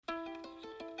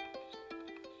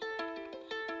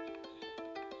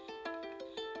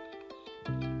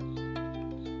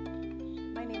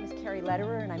Terry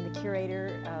Lederer, and I'm the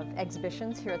curator of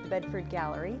exhibitions here at the Bedford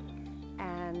Gallery.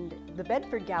 And the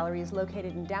Bedford Gallery is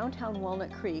located in downtown Walnut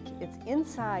Creek. It's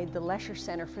inside the Lesher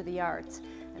Center for the Arts.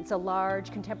 And it's a large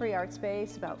contemporary art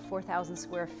space, about 4,000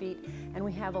 square feet. And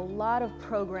we have a lot of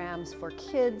programs for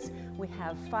kids. We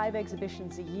have 5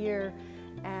 exhibitions a year.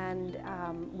 And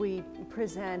we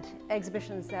present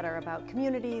exhibitions that are about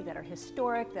community, that are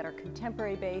historic, that are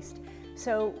contemporary based.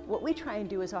 So what we try and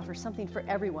do is offer something for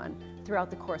everyone throughout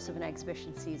the course of an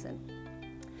exhibition season.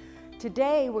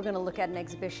 Today we're going to look at an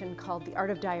exhibition called The Art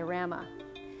of Diorama.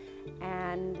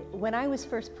 And when I was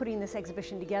first putting this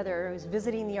exhibition together, I was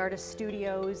visiting the artists'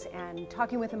 studios and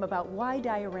talking with them about why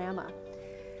diorama.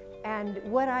 And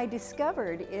what I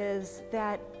discovered is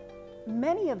that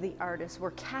many of the artists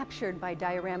were captured by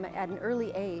diorama at an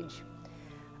early age.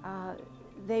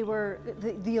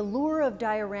 The allure of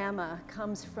diorama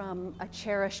comes from a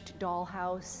cherished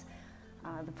dollhouse,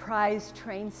 the prized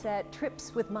train set,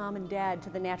 trips with mom and dad to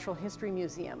the Natural History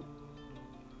Museum.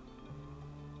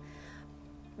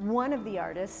 One of the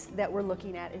artists that we're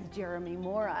looking at is Jeremy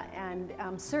Mora, and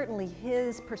certainly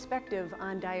his perspective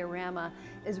on diorama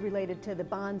is related to the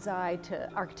bonsai,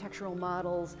 to architectural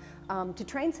models, to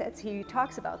train sets. He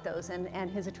talks about those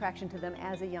and his attraction to them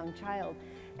as a young child.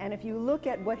 And if you look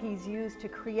at what he's used to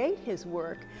create his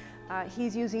work,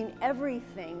 he's using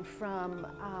everything from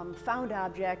found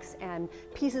objects and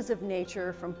pieces of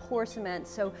nature, from pour cement,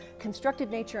 so constructed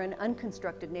nature and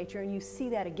unconstructed nature, and you see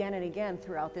that again and again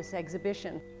throughout this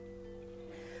exhibition.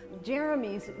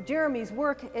 Jeremy's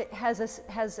work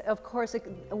has of course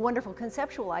wonderful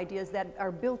conceptual ideas that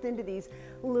are built into these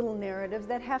little narratives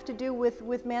that have to do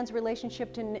with man's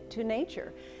relationship to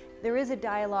nature. There is a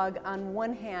dialogue on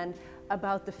one hand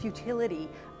about the futility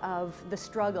of the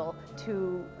struggle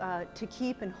to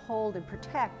keep and hold and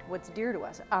protect what's dear to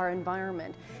us, our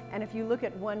environment. And if you look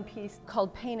at one piece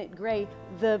called Paint It Gray,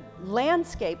 the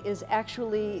landscape is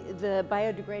actually the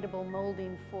biodegradable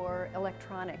molding for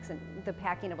electronics and the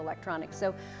packing of electronics.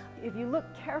 So if you look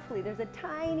carefully, there's a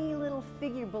tiny little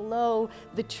figure below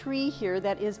the tree here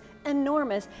that is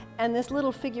enormous, and this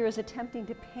little figure is attempting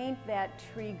to paint that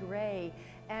tree gray.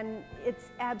 And it's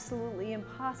absolutely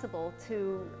impossible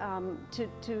to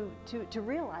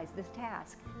realize this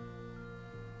task.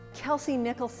 Kelsey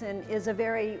Nicholson is a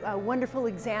very wonderful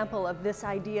example of this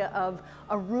idea of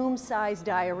a room-sized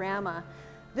diorama.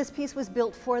 This piece was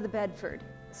built for the Bedford.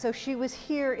 So she was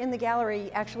here in the gallery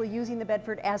actually using the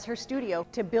Bedford as her studio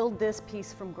to build this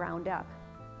piece from ground up.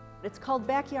 It's called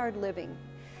Backyard Living.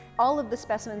 All of the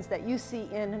specimens that you see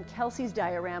in Kelsey's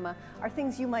diorama are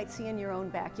things you might see in your own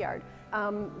backyard.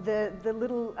 The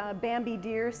little Bambi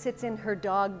deer sits in her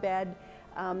dog bed.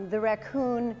 The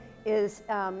raccoon is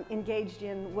engaged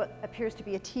in what appears to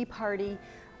be a tea party.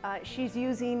 She's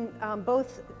using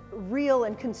both real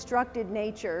and constructed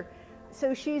nature.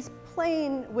 So she's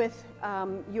playing with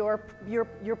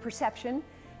your perception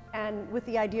and with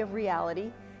the idea of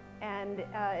reality. And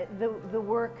the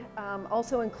work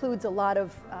also includes a lot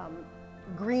of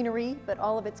greenery, but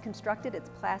all of it's constructed, it's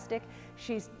plastic.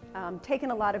 She's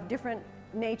taken a lot of different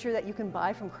nature that you can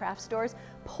buy from craft stores,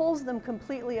 pulls them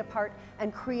completely apart,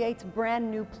 and creates brand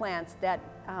new plants that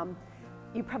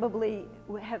you probably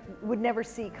would never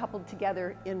see coupled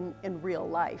together in real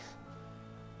life.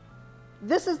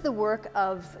 This is the work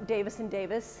of Davis &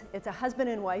 Davis. It's a husband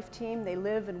and wife team. They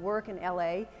live and work in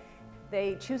LA.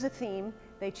 They choose a theme.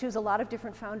 They choose a lot of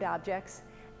different found objects,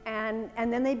 and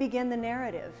then they begin the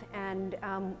narrative, and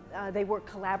they work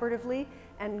collaboratively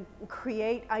and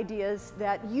create ideas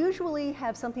that usually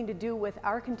have something to do with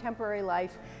our contemporary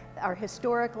life, our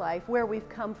historic life, where we've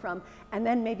come from, and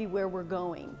then maybe where we're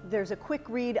going. There's a quick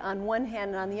read on one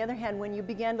hand, and on the other hand, when you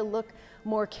begin to look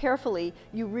more carefully,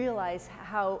 you realize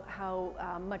how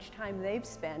much time they've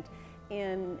spent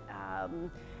in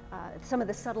some of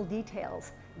the subtle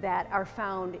details that are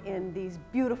found in these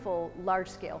beautiful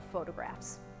large-scale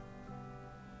photographs.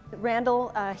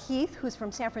 Randall Heath, who's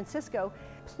from San Francisco,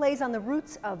 plays on the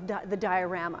roots of the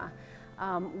diorama.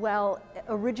 Well,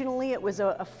 originally it was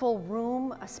a full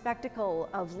room, a spectacle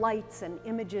of lights and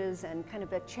images and kind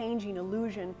of a changing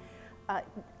illusion.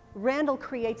 Randall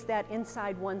creates that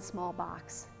inside one small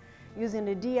box, using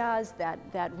a Diaz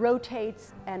that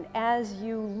rotates, and as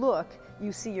you look,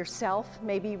 you see yourself,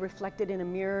 maybe reflected in a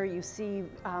mirror. You see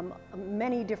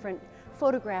many different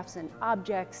photographs and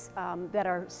objects that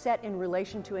are set in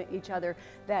relation to each other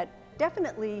that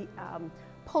definitely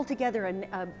pull together a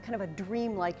kind of a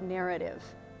dream-like narrative.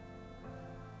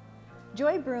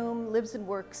 Joy Broom lives and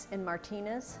works in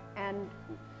Martinez, and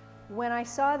when I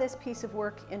saw this piece of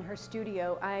work in her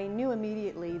studio, I knew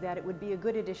immediately that it would be a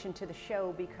good addition to the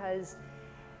show because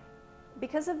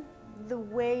of the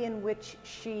way in which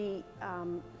she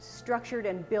structured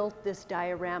and built this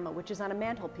diorama, which is on a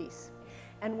mantelpiece.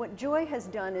 And what Joy has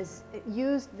done is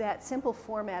used that simple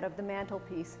format of the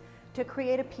mantelpiece to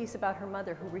create a piece about her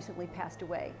mother, who recently passed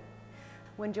away.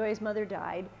 When Joy's mother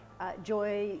died,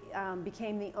 Joy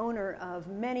became the owner of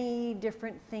many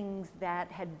different things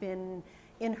that had been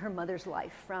in her mother's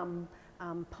life, from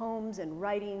poems and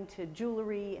writing to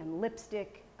jewelry and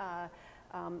lipstick,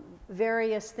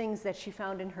 various things that she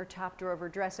found in her top drawer of her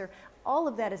dresser. All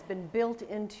of that has been built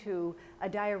into a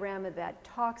diorama that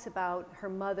talks about her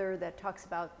mother, that talks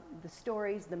about the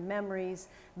stories, the memories,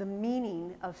 the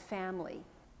meaning of family.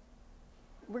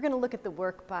 We're going to look at the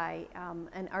work by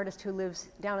an artist who lives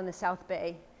down in the South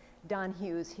Bay, Don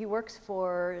Hughes. He works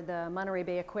for the Monterey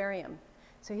Bay Aquarium.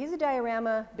 So he's a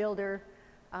diorama builder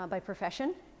by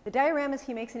profession. The dioramas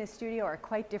he makes in his studio are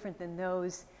quite different than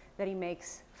those that he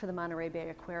makes for the Monterey Bay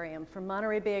Aquarium. For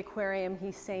Monterey Bay Aquarium,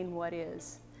 he's saying what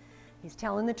is. He's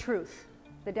telling the truth.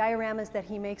 The dioramas that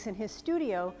he makes in his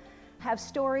studio have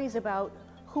stories about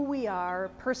who we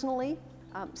are personally,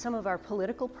 some of our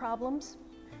political problems,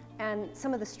 and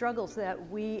some of the struggles that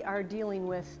we are dealing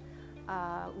with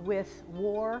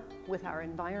war, with our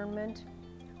environment,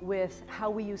 with how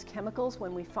we use chemicals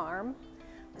when we farm.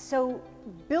 So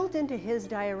built into his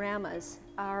dioramas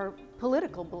are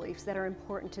political beliefs that are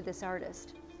important to this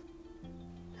artist.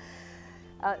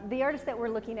 The artist that we're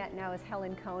looking at now is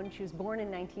Helen Cohn. She was born in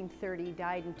 1930,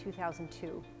 died in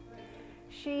 2002.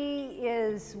 She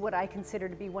is what I consider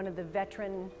to be one of the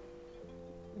veteran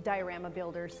diorama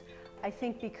builders. I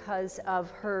think because of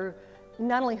her,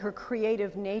 not only her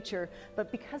creative nature,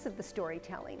 but because of the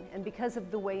storytelling and because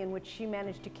of the way in which she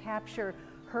managed to capture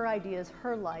her ideas,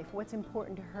 her life, what's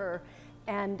important to her,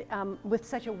 and with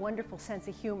such a wonderful sense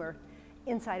of humor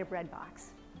inside a bread box.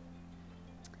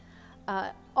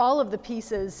 All of the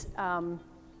pieces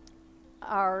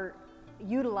are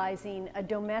utilizing a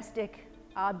domestic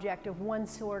object of one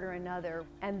sort or another,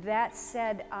 and that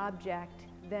said object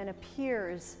then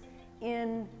appears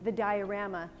in the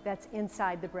diorama that's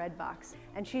inside the bread box.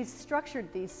 And she's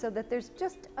structured these so that there's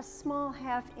just a small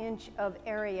 ½ inch of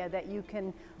area that you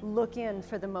can look in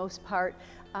for the most part,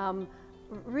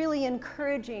 really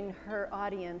encouraging her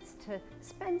audience to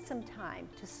spend some time,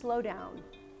 to slow down.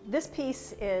 This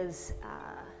piece is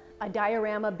a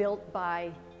diorama built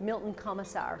by Milton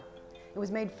Commissar. It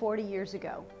was made 40 years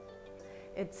ago.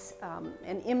 It's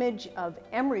an image of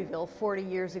Emeryville 40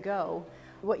 years ago.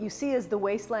 What you see is the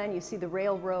wasteland, you see the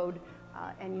railroad,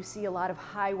 and you see a lot of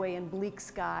highway and bleak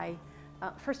sky.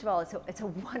 First of all, it's a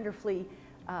wonderfully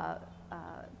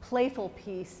playful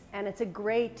piece, and it's a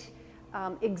great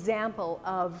example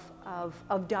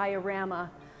of diorama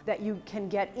that you can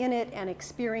get in it and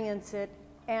experience it,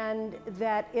 and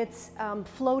that it's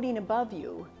floating above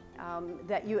you,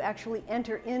 that you actually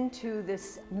enter into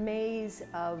this maze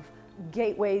of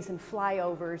gateways and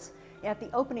flyovers. At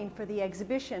the opening for the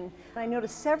exhibition, I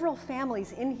noticed several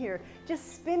families in here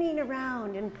just spinning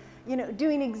around and, you know,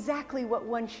 doing exactly what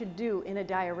one should do in a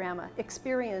diorama,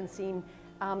 experiencing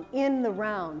in the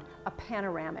round a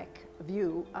panoramic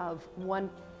view of one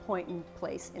point and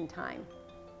place in time.